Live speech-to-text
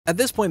At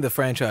this point in the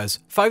franchise,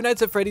 Five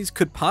Nights at Freddy's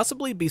could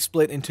possibly be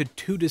split into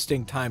two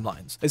distinct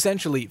timelines,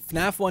 essentially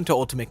FNAF 1 to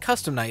Ultimate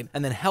Custom Night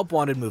and then Help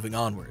Wanted moving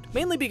onward,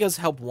 mainly because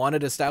Help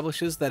Wanted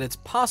establishes that it's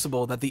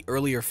possible that the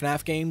earlier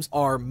FNAF games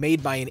are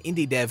made by an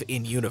indie dev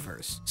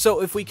in-universe.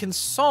 So if we can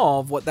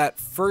solve what that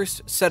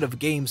first set of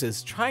games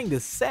is trying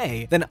to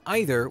say, then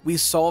either we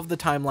solve the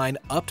timeline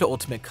up to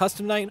Ultimate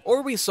Custom Night,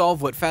 or we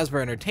solve what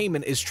Fazbear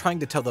Entertainment is trying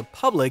to tell the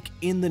public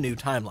in the new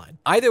timeline.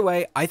 Either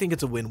way, I think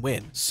it's a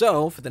win-win.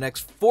 So for the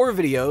next 4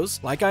 videos,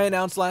 like I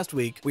announced last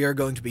week, we are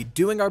going to be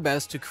doing our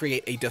best to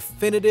create a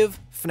definitive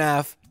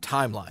FNAF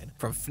timeline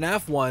from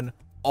FNAF 1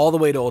 all the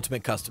way to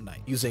Ultimate Custom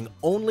Night, using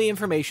only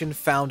information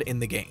found in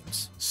the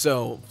games.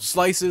 So,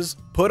 slices,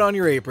 put on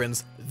your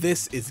aprons,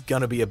 this is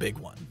gonna be a big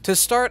one. To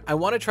start, I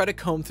want to try to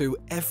comb through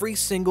every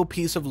single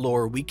piece of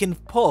lore we can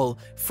pull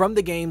from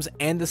the games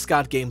and the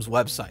Scott Games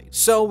website.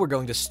 So we're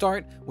going to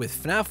start with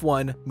FNAF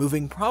 1,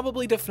 moving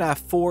probably to FNAF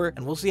 4,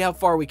 and we'll see how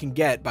far we can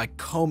get by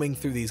combing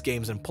through these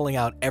games and pulling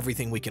out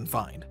everything we can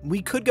find.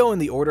 We could go in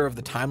the order of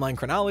the timeline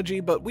chronology,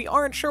 but we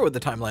aren't sure what the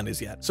timeline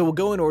is yet. So we'll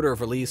go in order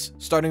of release,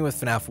 starting with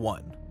FNAF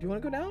 1. Do you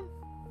want to go down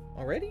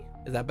already?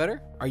 Is that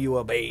better? Are you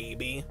a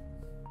baby?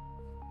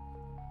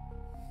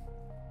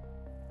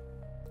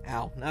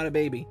 Ow, not a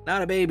baby,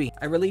 not a baby,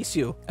 I release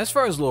you. As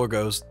far as lore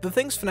goes, the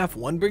things FNAF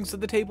 1 brings to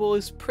the table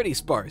is pretty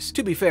sparse.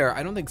 To be fair,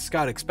 I don't think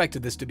Scott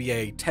expected this to be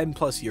a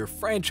 10+ year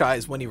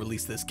franchise when he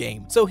released this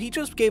game, so he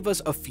just gave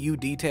us a few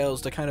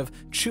details to kind of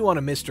chew on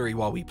a mystery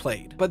while we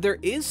played. But there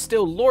is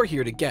still lore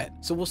here to get,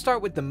 so we'll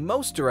start with the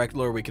most direct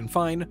lore we can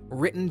find,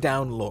 written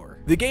down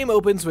lore. The game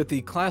opens with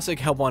the classic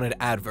Help Wanted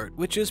advert,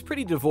 which is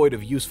pretty devoid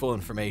of useful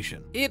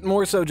information. It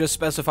more so just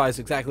specifies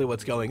exactly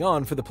what's going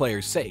on for the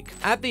player's sake.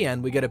 At the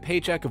end, we get a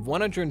paycheck of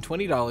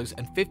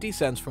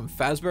 $120.50 from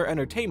Fazbear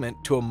Entertainment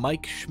to a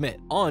Mike Schmidt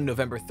on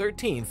November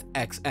 13th,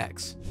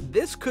 XX.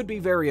 This could be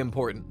very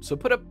important, so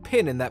put a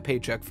pin in that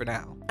paycheck for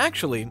now.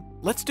 Actually,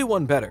 let's do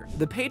one better.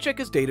 The paycheck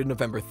is dated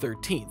November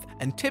 13th,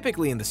 and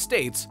typically in the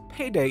States,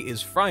 payday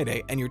is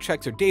Friday and your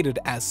checks are dated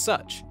as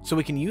such. So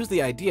we can use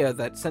the idea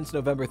that since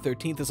November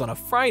 13th is on a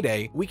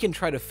Friday, we can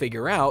try to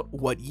figure out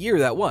what year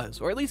that was,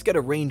 or at least get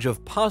a range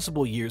of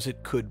possible years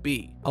it could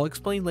be. I'll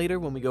explain later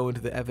when we go into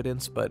the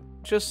evidence, but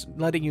just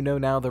letting you know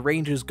now, the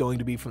range is going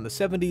to be from the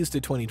 70s to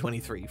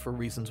 2023 for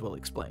reasons we'll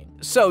explain.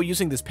 So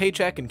using this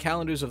paycheck and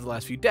calendars of the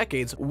last few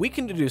decades, we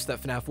can deduce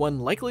that FNAF 1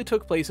 likely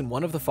took place in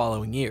one of the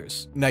following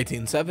years: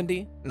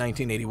 1970,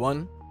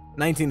 1981,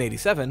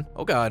 1987,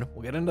 oh god,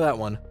 we'll get into that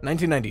one,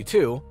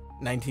 1992,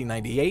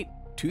 1998,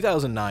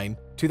 2009,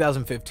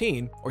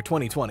 2015, or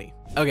 2020.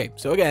 Okay,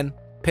 so again,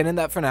 pin in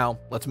that for now,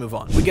 let's move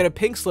on. We get a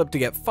pink slip to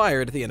get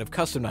fired at the end of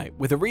Custom Night,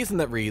 with a reason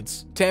that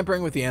reads,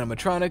 tampering with the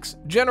animatronics,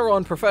 general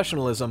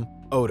unprofessionalism,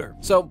 odor.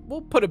 So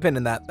we'll put a pin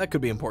in that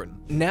could be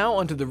important. Now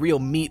onto the real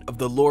meat of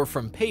the lore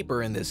from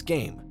paper in this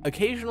game.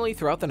 Occasionally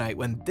throughout the night,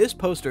 when this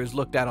poster is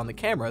looked at on the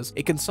cameras,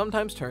 it can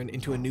sometimes turn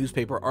into a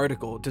newspaper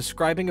article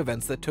describing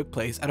events that took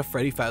place at a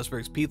Freddy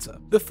Fazbear's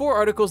Pizza. The 4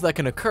 articles that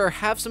can occur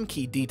have some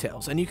key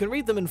details, and you can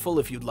read them in full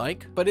if you'd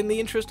like, but in the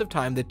interest of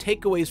time, the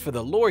takeaways for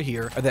the lore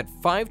here are that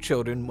 5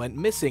 children went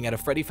missing at a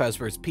Freddy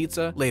Fazbear's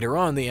Pizza. Later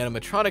on, the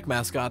animatronic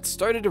mascots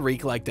started to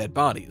reek like dead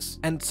bodies.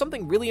 And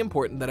something really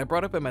important that I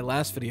brought up in my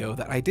last video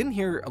that I didn't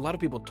hear a lot of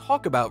people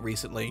talk about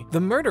recently, the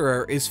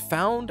murderer is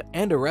found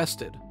and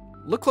arrested.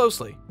 Look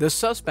closely. The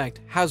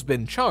suspect has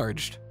been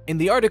charged. In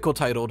the article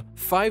titled,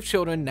 5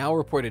 children now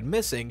reported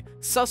missing,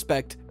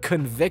 suspect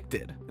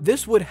convicted.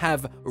 This would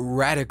have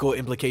radical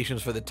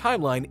implications for the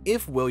timeline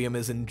if William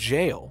is in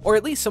jail, or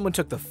at least someone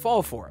took the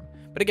fall for him.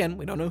 But again,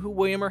 we don't know who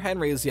William or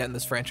Henry is yet in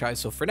this franchise,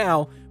 so for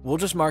now, we'll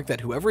just mark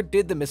that whoever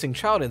did the missing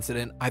child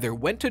incident either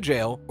went to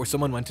jail or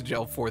someone went to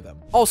jail for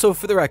them. Also,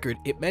 for the record,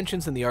 it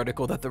mentions in the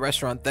article that the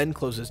restaurant then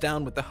closes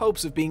down with the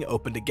hopes of being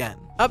opened again.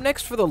 Up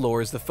next for the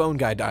lore is the phone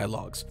guy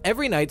dialogues.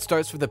 Every night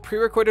starts with a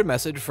pre-recorded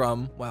message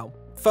from, well,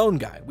 phone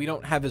guy. We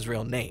don't have his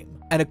real name.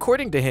 And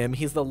according to him,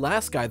 he's the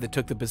last guy that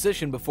took the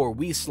position before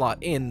we slot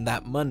in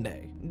that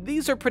Monday.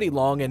 These are pretty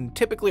long and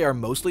typically are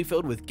mostly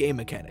filled with game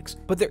mechanics,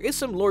 but there is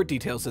some lore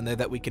details in there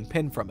that we can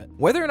pin from it.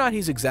 Whether or not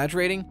he's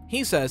exaggerating,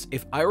 he says,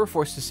 if I were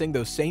forced to sing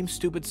those same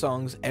stupid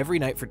songs every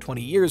night for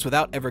 20 years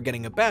without ever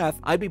getting a bath,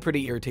 I'd be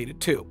pretty irritated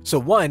too. So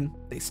 1,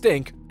 they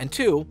stink, and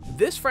 2,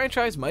 this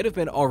franchise might have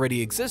been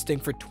already existing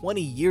for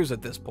 20 years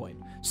at this point,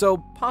 so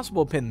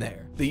possible pin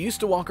there. They used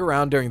to walk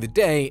around during the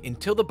day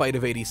until the bite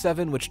of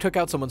 87, which took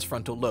out someone's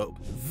frontal lobe.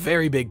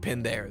 Very big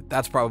pin there,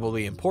 that's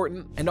probably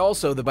important. And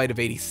also the bite of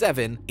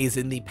 87 is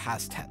in the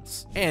past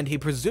tense, and he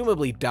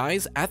presumably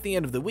dies at the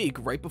end of the week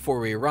right before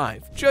we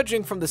arrive,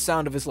 judging from the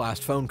sound of his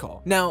last phone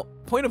call. Now,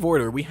 Point of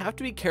order, we have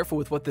to be careful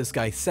with what this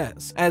guy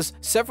says, as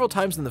several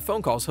times in the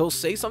phone calls he'll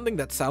say something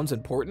that sounds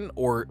important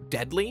or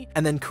deadly,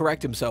 and then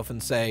correct himself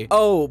and say,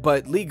 oh,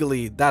 but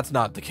legally that's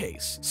not the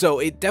case. So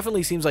it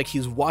definitely seems like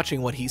he's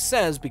watching what he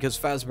says, because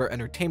Fazbear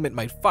Entertainment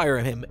might fire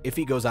him if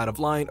he goes out of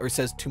line or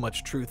says too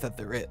much truth that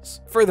there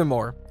is.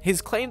 Furthermore,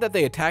 his claim that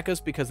they attack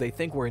us because they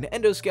think we're an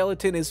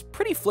endoskeleton is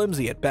pretty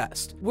flimsy at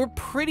best. We're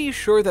pretty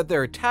sure that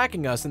they're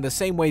attacking us in the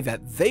same way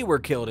that they were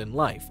killed in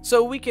life,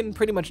 so we can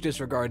pretty much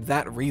disregard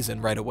that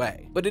reason right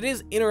away. But it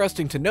is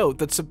interesting to note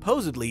that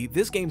supposedly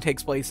this game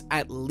takes place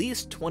at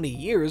least 20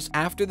 years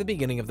after the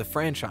beginning of the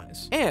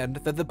franchise, and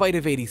that the Bite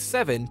of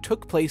 87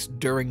 took place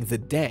during the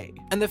day.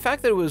 And the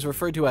fact that it was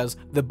referred to as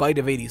the Bite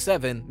of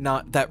 87,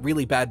 not that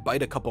really bad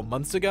bite a couple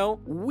months ago,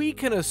 we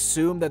can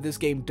assume that this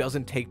game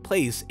doesn't take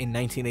place in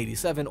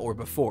 1987 or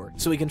before,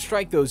 so we can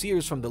strike those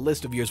years from the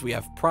list of years we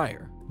have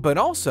prior. But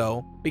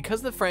also,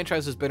 because the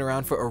franchise has been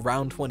around for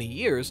around 20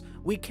 years,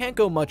 we can't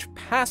go much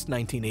past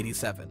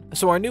 1987.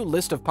 So our new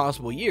list of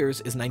possible years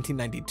is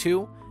 1992,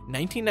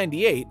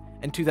 1998,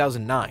 and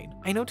 2009.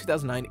 I know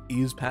 2009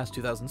 is past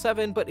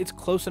 2007, but it's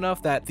close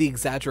enough that the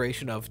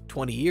exaggeration of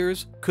 20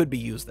 years could be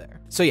used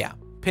there. So yeah,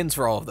 pins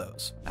for all of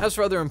those. As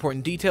for other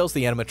important details,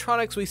 the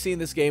animatronics we see in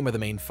this game are the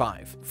main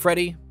 5: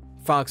 Freddy,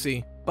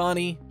 Foxy,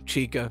 Bonnie,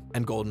 Chica,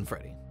 and Golden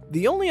Freddy.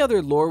 The only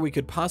other lore we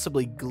could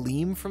possibly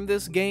glean from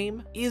this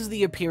game is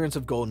the appearance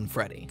of Golden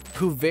Freddy,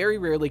 who very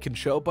rarely can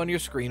show up on your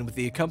screen with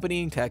the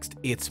accompanying text,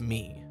 "It's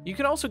me." You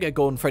can also get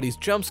Golden Freddy's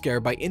jump scare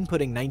by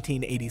inputting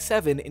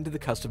 1987 into the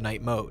custom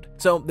night mode.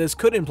 So this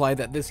could imply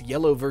that this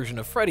yellow version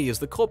of Freddy is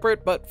the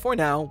culprit, but for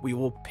now, we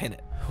will pin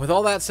it. With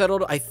all that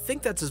settled, I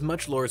think that's as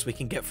much lore as we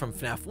can get from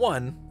FNAF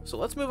 1, so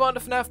let's move on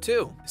to FNAF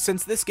 2.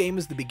 Since this game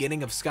is the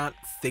beginning of Scott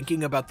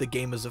thinking about the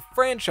game as a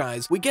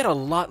franchise, we get a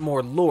lot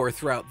more lore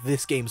throughout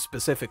this game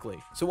specifically.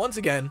 So once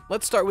again,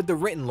 let's start with the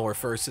written lore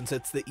first, since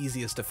it's the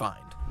easiest to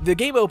find. The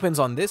game opens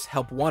on this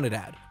Help Wanted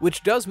ad,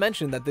 which does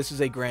mention that this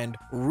is a grand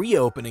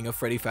reopening of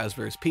Freddy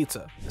Fazbear's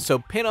Pizza. So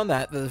pin on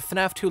that the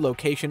FNAF 2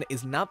 location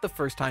is not the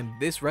first time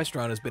this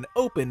restaurant has been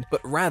opened,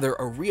 but rather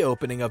a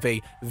reopening of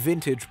a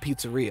vintage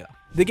pizzeria.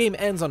 The game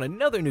ends on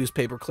another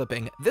newspaper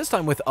clipping, this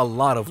time with a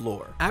lot of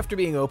lore. After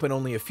being open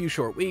only a few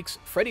short weeks,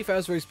 Freddy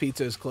Fazbear's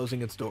Pizza is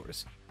closing its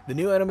doors. The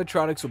new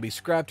animatronics will be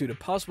scrapped due to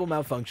possible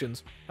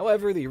malfunctions,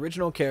 however, the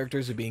original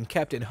characters are being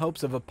kept in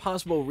hopes of a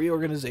possible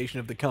reorganization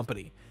of the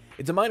company.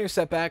 It's a minor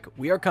setback,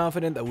 we are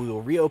confident that we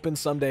will reopen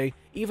someday,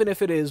 even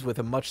if it is with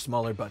a much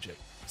smaller budget.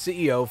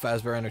 CEO,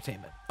 Fazbear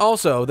Entertainment.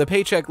 Also, the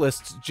paycheck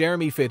lists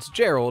Jeremy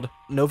Fitzgerald,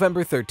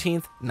 November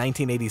 13th,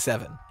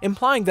 1987,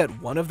 implying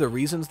that one of the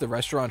reasons the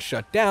restaurant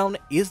shut down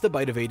is the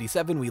Bite of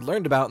 87 we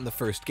learned about in the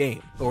first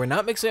game. But we're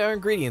not mixing our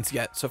ingredients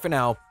yet, so for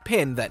now,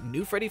 pin that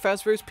new Freddy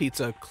Fazbear's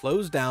Pizza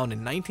closed down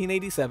in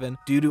 1987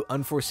 due to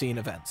unforeseen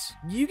events.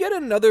 You get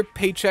another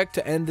paycheck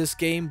to end this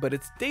game, but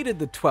it's dated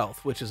the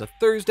 12th, which is a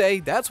Thursday.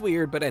 That's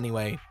weird, but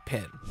anyway,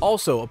 pin.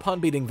 Also,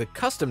 upon beating the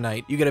custom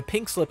night, you get a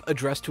pink slip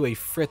addressed to a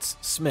Fritz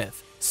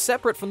Smith,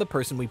 separate from the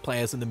person we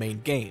play as in the main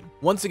game.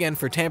 Once again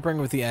for tampering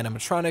with the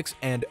animatronics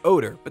and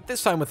odor, but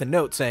this time with a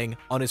note saying,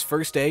 on his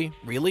first day,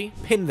 really?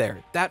 Pin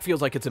there, that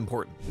feels like it's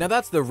important. Now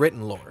that's the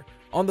written lore.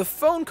 On the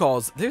phone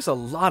calls, there's a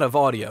lot of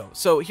audio,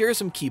 so here are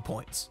some key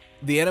points.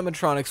 The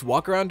animatronics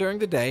walk around during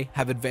the day,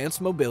 have advanced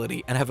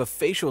mobility, and have a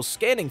facial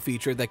scanning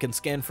feature that can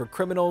scan for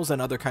criminals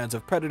and other kinds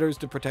of predators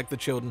to protect the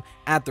children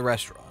at the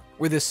restaurant.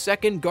 We're the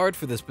second guard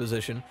for this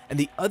position, and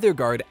the other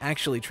guard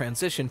actually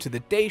transitioned to the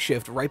day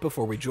shift right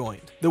before we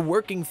joined. The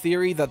working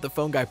theory that the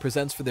phone guy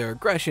presents for their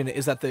aggression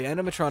is that the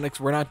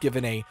animatronics were not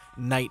given a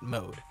night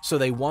mode, so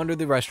they wander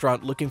the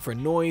restaurant looking for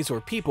noise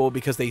or people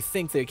because they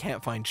think they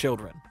can't find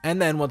children.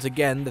 And then once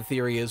again, the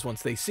theory is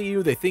once they see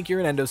you, they think you're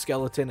an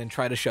endoskeleton and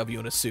try to shove you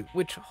in a suit,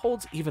 which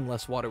holds even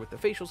less water with the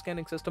facial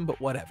scanning system, but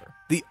whatever.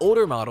 The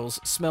older models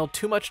smell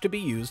too much to be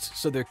used,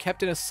 so they're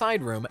kept in a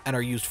side room and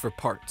are used for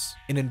parts.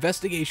 An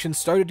investigation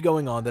started going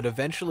on that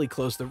eventually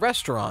closed the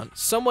restaurant.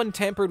 Someone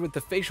tampered with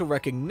the facial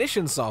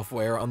recognition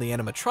software on the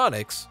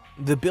animatronics.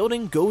 The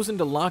building goes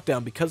into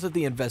lockdown because of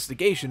the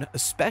investigation,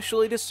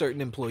 especially to certain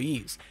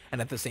employees,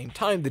 and at the same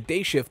time the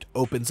day shift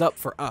opens up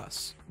for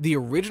us. The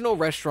original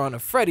restaurant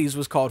of Freddy's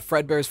was called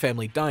Fredbear's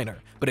Family Diner,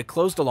 but it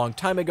closed a long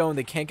time ago and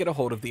they can't get a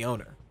hold of the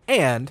owner.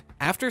 And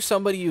after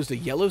somebody used a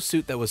yellow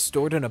suit that was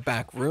stored in a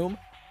back room,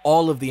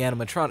 all of the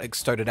animatronics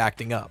started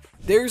acting up.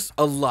 There's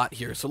a lot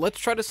here, so let's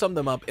try to sum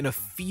them up in a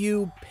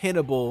few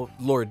pinnable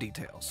lore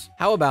details.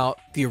 How about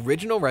the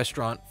original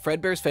restaurant,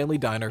 Fredbear's Family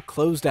Diner,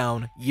 closed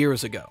down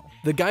years ago.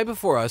 The guy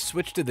before us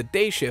switched to the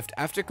day shift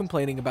after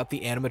complaining about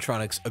the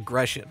animatronics'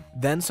 aggression.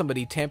 Then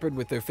somebody tampered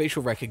with their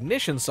facial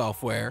recognition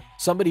software,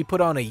 somebody put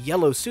on a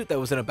yellow suit that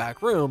was in a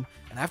back room,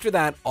 and after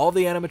that, all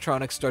the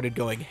animatronics started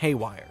going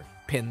haywire.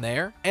 Pin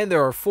there, and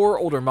there are 4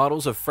 older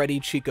models of Freddy,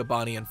 Chica,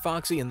 Bonnie, and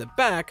Foxy in the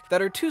back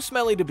that are too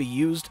smelly to be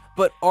used,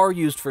 but are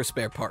used for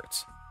spare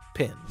parts.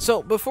 pin.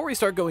 So before we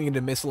start going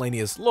into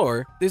miscellaneous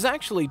lore, there's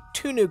actually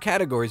 2 new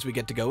categories we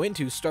get to go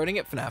into starting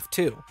at FNAF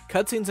 2,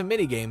 cutscenes and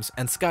minigames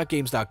and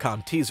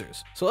ScottGames.com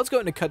teasers. So let's go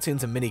into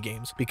cutscenes and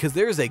minigames because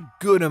there is a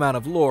good amount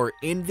of lore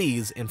in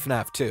these in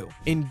FNAF 2.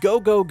 In Go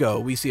Go Go,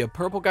 we see a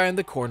purple guy in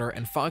the corner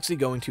and Foxy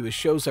going to his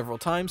show several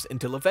times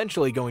until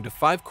eventually going to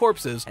 5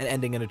 corpses and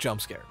ending in a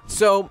jump scare.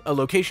 So a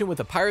location with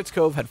a Pirate's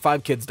Cove had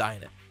 5 kids die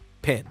in it.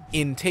 Pin.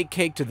 In Take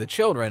Cake to the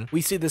Children,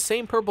 we see the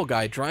same purple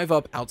guy drive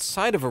up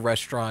outside of a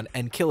restaurant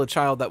and kill a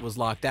child that was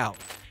locked out.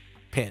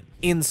 Pin.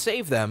 In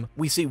Save Them,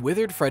 we see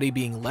Withered Freddy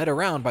being led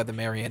around by the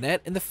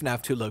marionette in the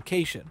FNAF 2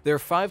 location. There are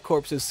 5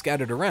 corpses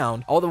scattered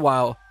around, all the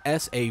while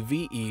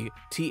SAVETHEM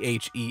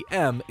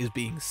is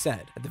being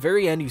said. At the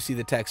very end, you see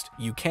the text,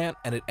 "You can't,"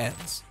 and it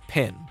ends.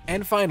 Pin.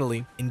 And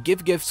finally, in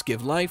Give Gifts,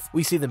 Give Life,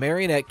 we see the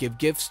marionette give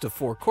gifts to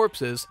 4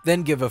 corpses,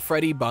 then give a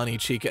Freddy, Bonnie,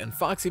 Chica, and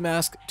Foxy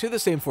mask to the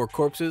same 4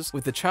 corpses,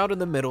 with the child in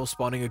the middle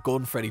spawning a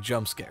Golden Freddy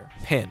jump scare.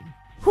 Pin.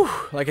 Whew,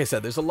 like I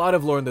said, there's a lot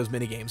of lore in those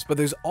minigames, but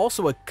there's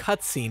also a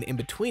cutscene in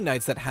between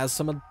nights that has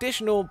some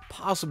additional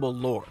possible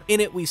lore. In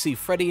it, we see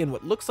Freddy in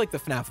what looks like the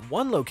FNAF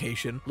 1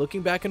 location,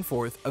 looking back and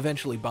forth,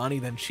 eventually Bonnie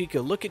then Chica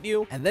look at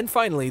you, and then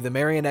finally the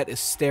marionette is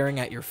staring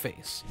at your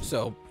face.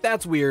 So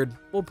that's weird,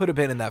 we'll put a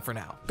pin in that for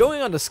now.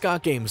 Going on to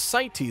Scott Games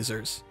site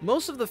teasers,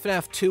 most of the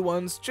FNAF 2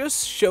 ones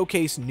just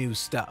showcase new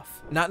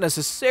stuff, not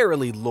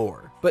necessarily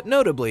lore. But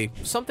notably,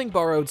 something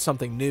borrowed,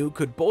 something new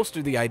could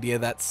bolster the idea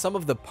that some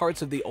of the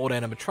parts of the old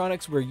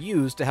animatronics were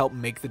used to help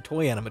make the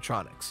toy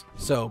animatronics.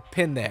 So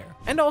pin there.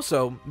 And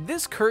also,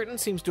 this curtain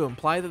seems to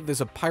imply that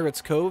there's a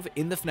Pirate's Cove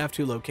in the FNAF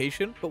 2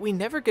 location, but we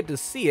never get to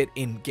see it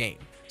in-game.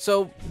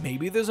 So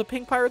maybe there's a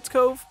pink Pirate's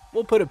Cove?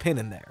 We'll put a pin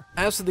in there.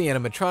 As for the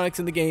animatronics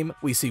in the game,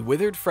 we see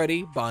Withered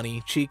Freddy,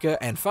 Bonnie, Chica,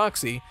 and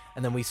Foxy,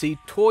 and then we see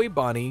Toy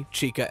Bonnie,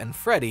 Chica, and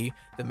Freddy,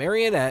 the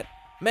marionette,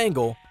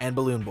 Mangle, and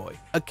Balloon Boy.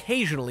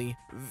 Occasionally,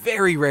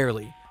 very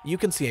rarely, you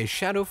can see a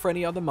Shadow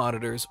Freddy on the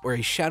monitors or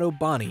a Shadow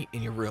Bonnie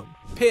in your room.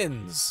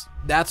 Pins.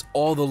 That's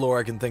all the lore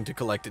I can think to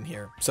collect in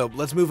here, so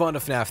let's move on to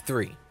FNAF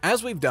 3.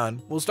 As we've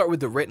done, we'll start with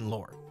the written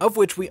lore, of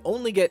which we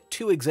only get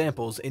 2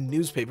 examples in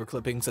newspaper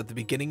clippings at the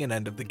beginning and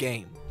end of the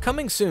game.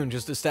 Coming Soon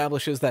just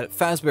establishes that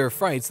Fazbear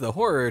Frights, the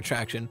horror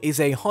attraction,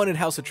 is a haunted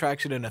house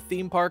attraction in a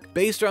theme park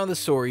based around the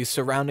stories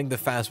surrounding the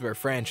Fazbear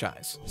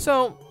franchise.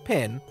 So,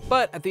 pin,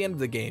 but at the end of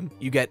the game,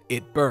 you get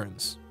It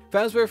Burns.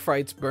 Fazbear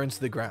Frights burns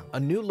to the ground. A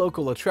new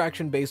local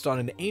attraction based on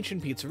an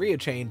ancient pizzeria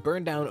chain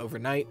burned down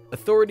overnight.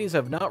 Authorities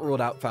have not ruled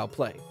out foul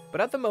play,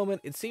 but at the moment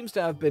it seems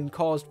to have been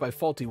caused by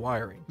faulty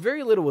wiring.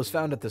 Very little was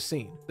found at the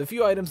scene. The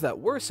few items that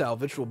were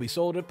salvaged will be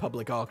sold at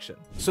public auction.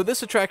 So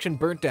this attraction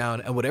burnt down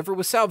and whatever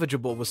was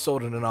salvageable was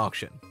sold in an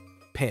auction.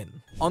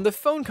 Pin. On the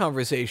phone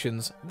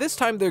conversations, this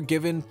time they're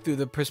given through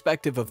the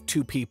perspective of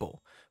 2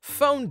 people.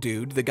 Phone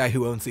Dude, the guy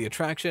who owns the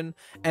attraction,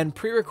 and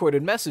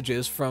pre-recorded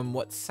messages from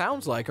what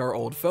sounds like our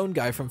old phone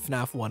guy from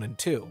FNAF 1 and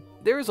 2.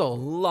 There's a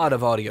lot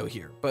of audio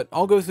here, but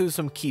I'll go through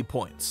some key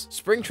points.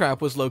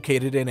 Springtrap was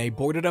located in a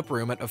boarded up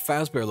room at a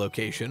Fazbear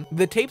location.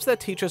 The tapes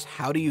that teach us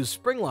how to use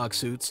Springlock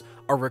suits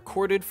are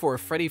recorded for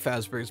Freddy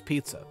Fazbear's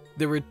Pizza.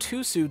 There were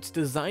 2 suits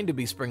designed to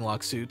be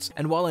Springlock suits,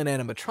 and while in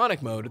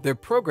animatronic mode, they're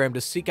programmed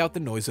to seek out the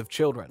noise of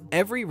children.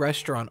 Every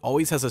restaurant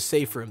always has a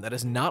safe room that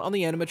is not on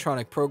the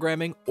animatronic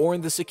programming or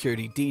in the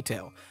security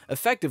detail,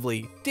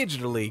 effectively,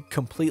 digitally,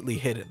 completely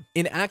hidden.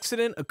 An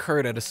accident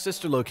occurred at a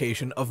sister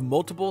location of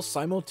multiple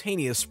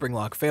simultaneous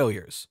Springlock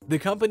failures. The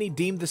company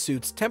deemed the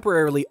suits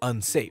temporarily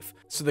unsafe,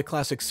 so the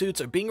classic suits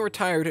are being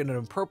retired in an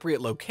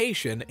appropriate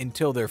location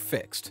until they're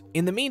fixed.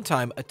 In the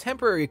meantime, a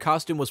temporary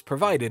costume was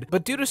provided,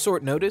 but due to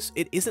short notice,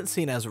 it isn't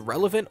seen as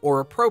relevant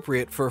or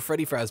appropriate for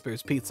Freddy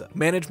Fazbear's Pizza.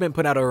 Management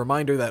put out a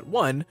reminder that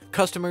 1.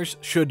 Customers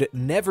should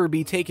never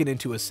be taken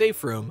into a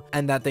safe room,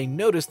 and that they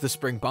noticed the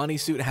Spring Bonnie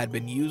suit had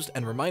been used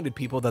and reminded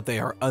people that they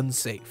are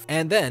unsafe.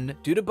 And then,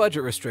 due to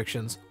budget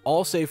restrictions,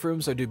 all safe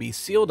rooms are to be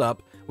sealed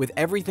up, with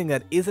everything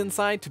that is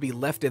inside to be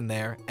left in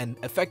there and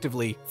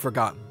effectively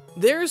forgotten.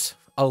 There's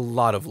a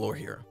lot of lore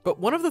here, but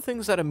one of the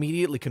things that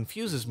immediately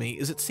confuses me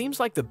is it seems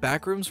like the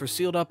back rooms were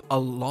sealed up a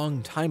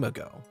long time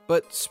ago,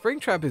 but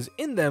Springtrap is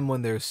in them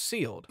when they're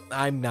sealed.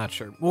 I'm not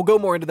sure. We'll go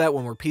more into that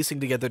when we're piecing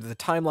together the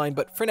timeline,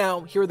 but for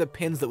now, here are the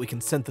pins that we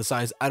can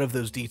synthesize out of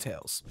those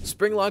details.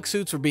 Springlock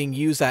suits were being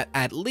used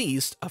at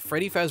least a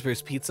Freddy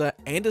Fazbear's Pizza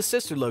and a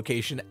sister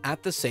location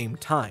at the same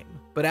time.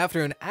 But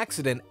after an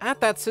accident at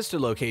that sister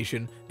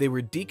location, they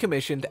were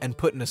decommissioned and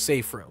put in a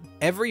safe room.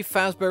 Every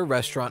Fazbear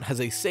restaurant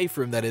has a safe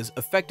room that is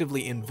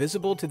effectively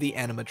invisible to the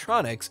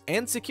animatronics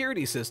and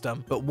security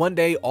system, but one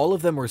day all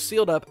of them were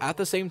sealed up at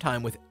the same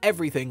time with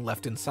everything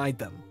left inside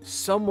them.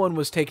 Someone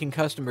was taking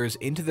customers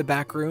into the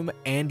back room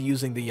and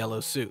using the yellow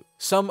suit.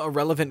 Some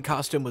irrelevant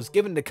costume was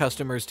given to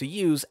customers to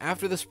use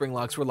after the spring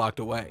locks were locked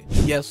away.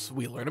 Yes,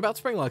 we learn about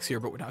spring locks here,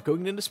 but we're not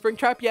going into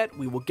Springtrap yet.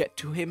 We will get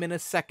to him in a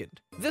second.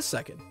 This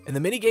second, in the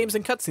minigames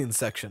and cutscenes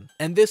section.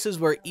 And this is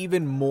where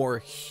even more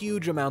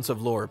huge amounts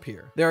of lore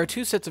appear. There are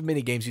two sets of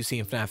minigames you see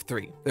in FNAF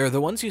 3. There are the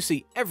ones you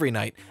see every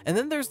night, and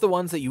then there's the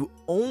ones that you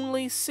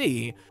only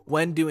see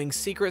when doing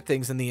secret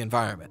things in the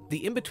environment.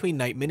 The in-between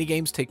night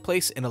minigames take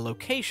place in a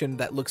location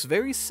that looks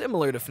very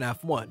similar to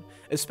FNAF 1,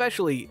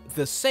 especially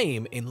the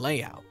same in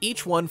layout.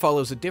 Each one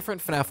follows a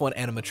different FNAF 1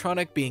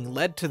 animatronic being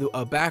led to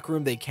a back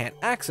room they can't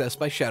access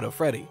by Shadow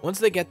Freddy. Once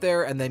they get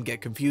there and then get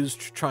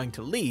confused trying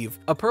to leave,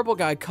 a purple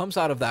guy comes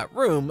out of that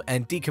room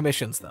and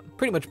decommissions them,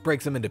 pretty much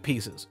breaks them into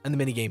pieces, and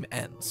the minigame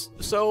ends.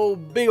 So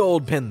big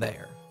old pin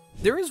there.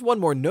 There is one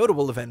more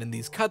notable event in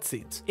these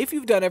cutscenes. If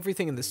you've done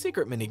everything in the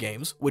secret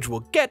minigames, which we'll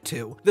get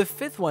to, the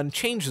fifth one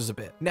changes a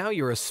bit. Now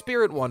you're a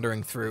spirit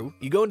wandering through,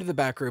 you go into the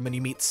back room and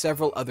you meet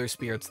several other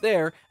spirits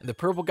there, and the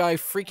purple guy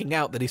freaking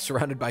out that he's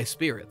surrounded by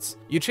spirits.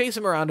 You chase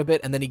him around a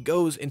bit and then he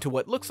goes into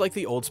what looks like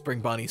the old Spring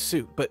Bonnie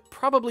suit, but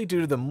probably due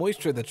to the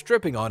moisture that's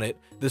dripping on it,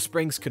 the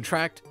springs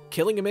contract,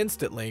 killing him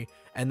instantly,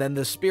 and then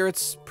the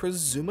spirits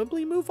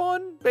presumably move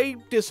on? They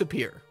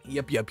disappear.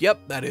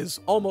 Yep, that is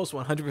almost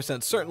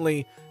 100%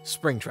 certainly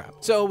Springtrap.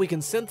 So we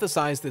can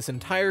synthesize this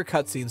entire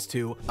cutscenes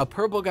to a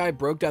purple guy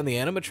broke down the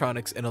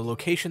animatronics in a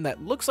location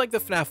that looks like the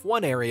FNAF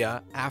 1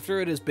 area after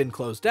it has been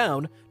closed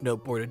down, no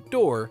boarded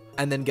door,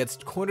 and then gets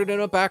cornered in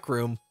a back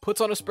room,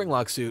 puts on a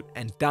springlock suit,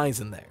 and dies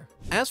in there.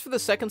 As for the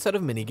second set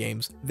of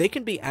minigames, they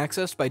can be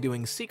accessed by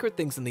doing secret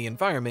things in the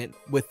environment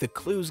with the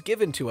clues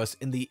given to us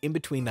in the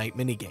in-between night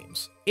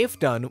minigames. If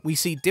done, we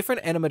see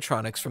different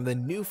animatronics from the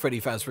new Freddy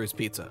Fast Food's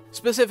Pizza,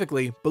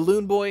 specifically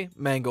Balloon Boy,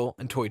 Mangle,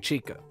 and Toy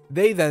Chica.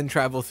 They then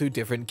travel through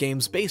different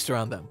games based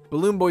around them: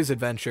 Balloon Boy's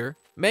Adventure,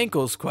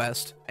 Mangle's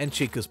Quest, and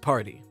Chica's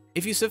Party.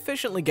 If you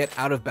sufficiently get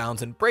out of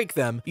bounds and break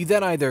them, you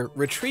then either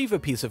retrieve a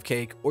piece of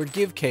cake or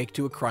give cake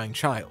to a crying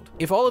child.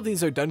 If all of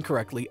these are done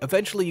correctly,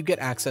 eventually you get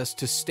access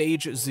to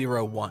Stage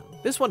 01.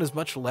 This one is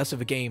much less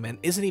of a game and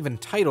isn't even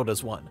titled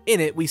as one.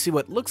 In it, we see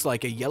what looks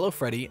like a yellow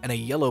Freddy and a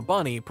yellow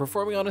Bonnie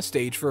performing on a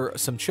stage for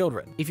some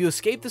children. If you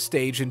escape the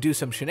stage and do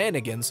some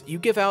shenanigans, you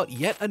give out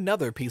yet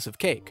another piece of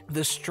cake.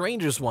 The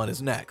strangest one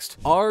is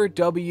next.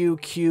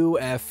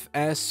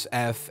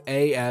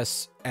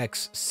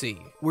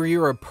 RWQFSFASXC, where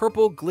you're a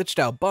purple glitched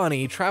out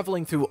Bonnie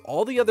traveling through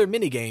all the other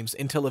minigames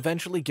until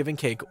eventually giving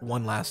cake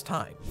one last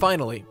time.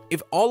 Finally,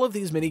 if all of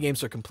these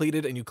minigames are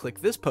completed and you click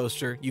this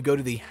poster, you go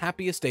to the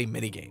Happiest Day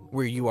minigame,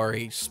 where you are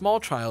a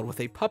small child with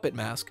a puppet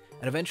mask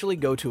and eventually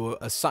go to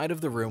a side of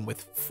the room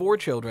with 4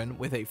 children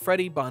with a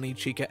Freddy, Bonnie,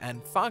 Chica,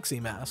 and Foxy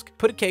mask,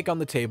 put a cake on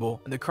the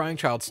table, and the crying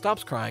child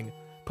stops crying,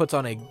 puts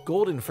on a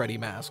golden Freddy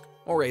mask,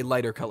 or a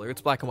lighter color,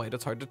 it's black and white,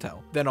 it's hard to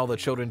tell. Then all the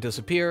children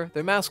disappear,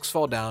 their masks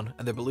fall down,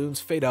 and their balloons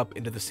fade up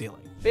into the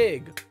ceiling.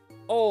 Big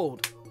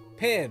old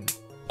pin.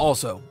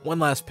 Also, one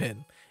last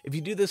pin. If you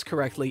do this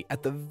correctly,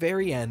 at the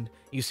very end,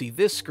 you see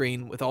this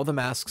screen with all the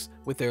masks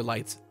with their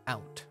lights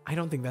out. I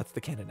don't think that's the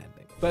canon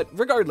ending. But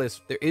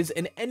regardless, there is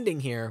an ending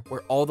here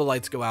where all the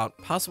lights go out,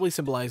 possibly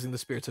symbolizing the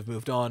spirits have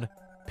moved on.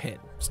 Pin.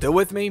 Still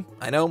with me?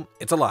 I know,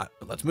 it's a lot,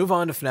 but let's move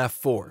on to FNAF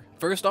 4.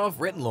 First off,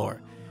 written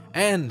lore.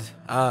 And,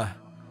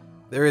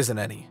 there isn't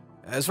any.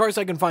 As far as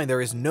I can find,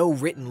 there is no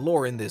written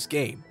lore in this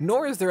game,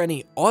 nor is there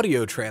any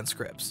audio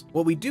transcripts.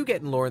 What we do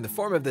get in lore in the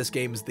form of this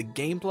game is the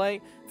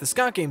gameplay, the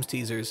Scott Games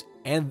teasers,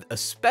 and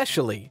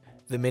especially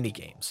the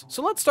minigames.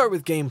 So let's start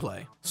with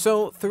gameplay.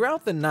 So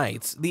throughout the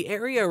nights, the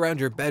area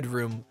around your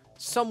bedroom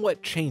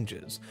somewhat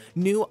changes.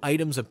 New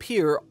items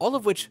appear, all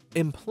of which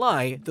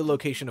imply the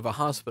location of a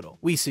hospital.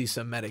 We see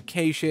some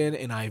medication,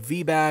 an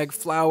IV bag,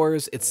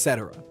 flowers,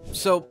 etc.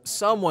 So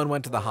someone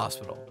went to the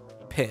hospital.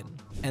 Pin.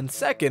 And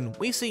second,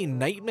 we see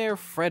Nightmare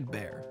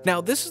Fredbear.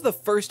 Now, this is the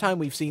first time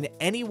we've seen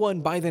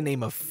anyone by the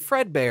name of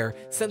Fredbear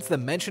since the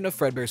mention of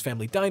Fredbear's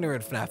Family Diner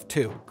in FNAF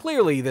 2.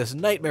 Clearly, this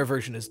Nightmare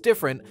version is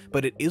different,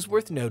 but it is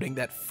worth noting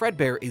that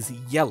Fredbear is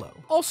yellow.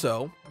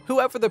 Also,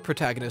 whoever the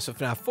protagonist of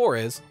FNAF 4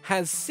 is,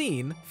 has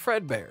seen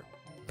Fredbear.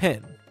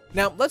 Pin.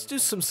 Now, let's do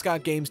some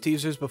Scott Games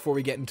teasers before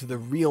we get into the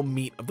real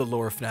meat of the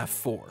lore of FNAF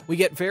 4. We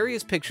get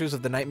various pictures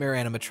of the Nightmare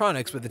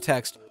animatronics with the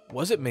text,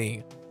 "Was it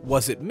me?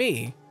 Was it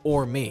me?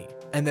 Or me?"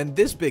 And then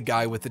this big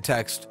guy with the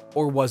text,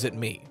 "Or was it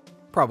me?"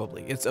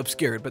 Probably, it's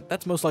obscured, but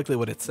that's most likely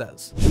what it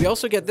says. We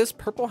also get this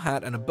purple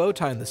hat and a bow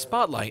tie in the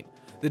spotlight,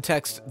 the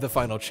text, "The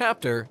final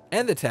chapter,"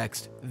 and the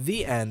text,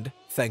 "The end,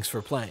 thanks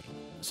for playing."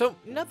 So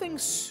nothing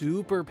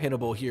super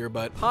pinnable here,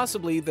 but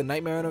possibly the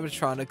Nightmare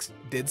animatronics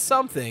did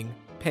something,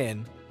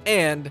 pin,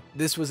 and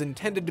this was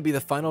intended to be the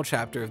final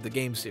chapter of the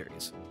game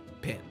series,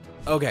 pin.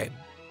 Okay,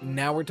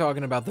 now we're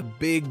talking about the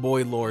big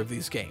boy lore of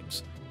these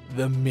games,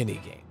 the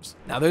minigames.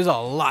 Now there's a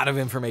lot of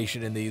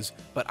information in these,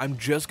 but I'm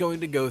just going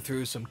to go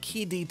through some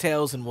key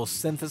details and we'll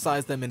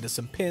synthesize them into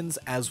some pins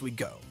as we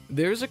go.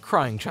 There's a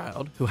crying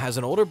child who has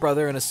an older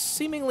brother and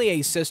seemingly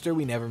a sister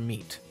we never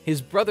meet. His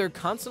brother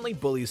constantly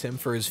bullies him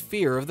for his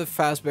fear of the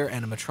Fazbear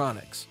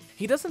animatronics.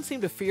 he doesn't seem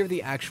to fear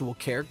the actual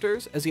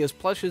characters, as he has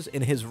plushes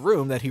in his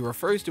room that he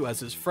refers to as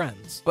his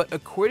friends. But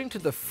according to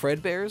the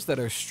Fredbears that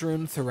are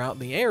strewn throughout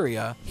the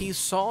area, he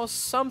saw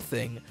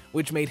something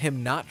which made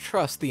him not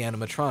trust the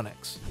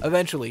animatronics.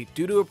 Eventually,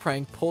 due to a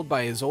prank pulled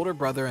by his older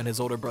brother and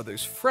his older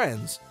brother's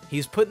friends,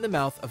 he's put in the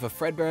mouth of a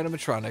Fredbear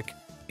animatronic,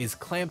 is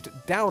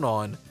clamped down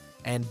on,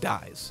 and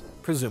dies,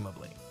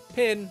 presumably.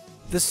 Pin.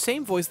 The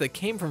same voice that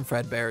came from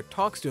Fredbear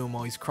talks to him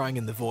while he's crying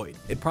in the void.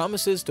 It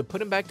promises to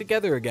put him back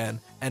together again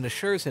and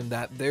assures him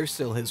that they're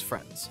still his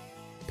friends.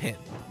 Pin.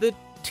 The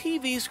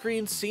TV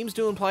screen seems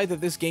to imply that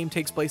this game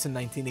takes place in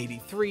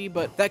 1983,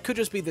 but that could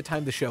just be the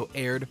time the show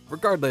aired.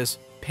 Regardless,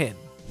 Pin.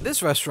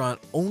 This restaurant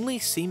only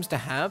seems to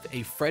have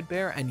a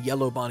Fredbear and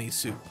Yellow Bonnie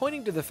suit,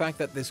 pointing to the fact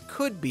that this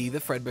could be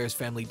the Fredbear's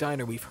family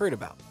diner we've heard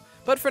about.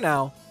 But for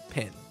now,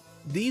 Pin.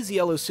 These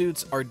yellow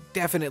suits are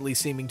definitely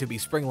seeming to be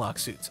Springlock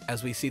suits,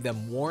 as we see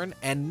them worn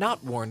and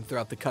not worn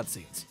throughout the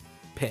cutscenes.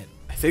 Pin.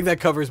 I think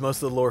that covers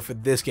most of the lore for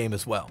this game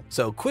as well.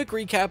 So quick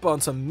recap on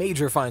some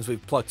major finds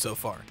we've plucked so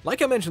far.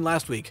 Like I mentioned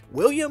last week,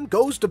 William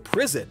goes to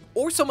prison.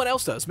 Or someone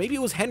else does. Maybe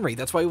it was Henry,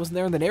 that's why he wasn't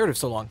there in the narrative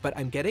so long, but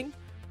I'm getting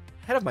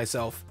ahead of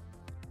myself.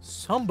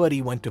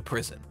 Somebody went to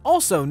prison.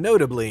 Also,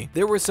 notably,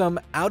 there were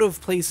some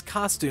out-of-place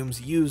costumes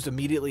used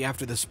immediately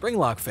after the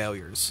Springlock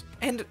failures.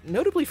 And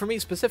notably for me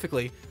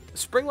specifically,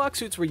 Springlock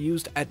suits were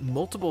used at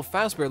multiple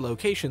Fazbear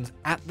locations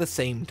at the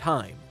same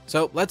time.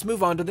 So let's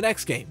move on to the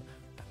next game.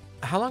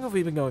 How long have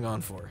we been going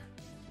on for?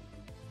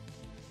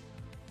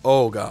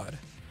 Oh god.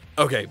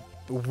 Okay,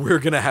 we're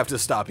gonna have to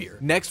stop here.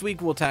 Next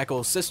week we'll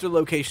tackle Sister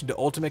Location to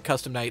Ultimate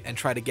Custom Night and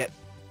try to get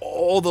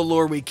all the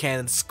lore we can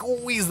and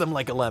squeeze them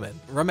like a lemon.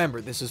 Remember,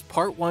 this is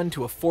part 1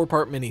 to a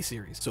 4-part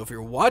miniseries, so if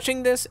you're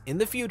watching this in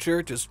the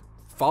future, just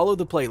follow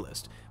the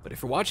playlist. But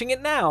if you're watching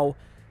it now,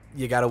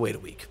 you gotta wait a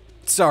week.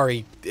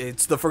 Sorry,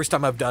 it's the first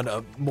time I've done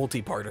a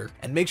multi-parter.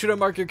 And make sure to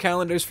mark your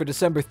calendars for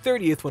December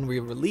 30th when we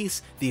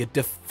release the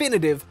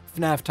definitive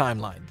FNAF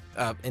timeline,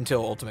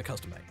 until Ultimate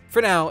Custom Night.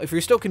 For now, if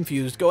you're still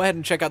confused, go ahead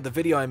and check out the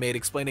video I made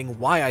explaining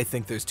why I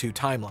think there's 2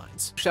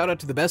 timelines. Shout out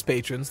to the best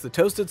patrons, the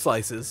Toasted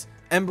Slices,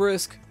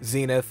 Emberisk,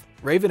 Zenith,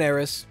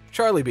 Ravenaris,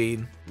 Charlie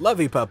Bean,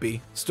 Lovey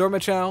Puppy,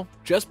 Stormachow,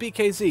 Just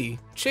BKZ,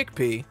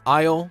 Chickpea,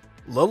 Isle,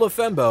 Lola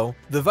Fembo,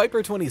 The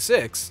Viper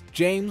 26,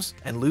 James,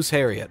 and Loose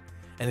Harriet.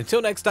 And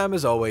until next time,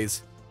 as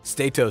always,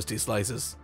 stay toasty, Slices.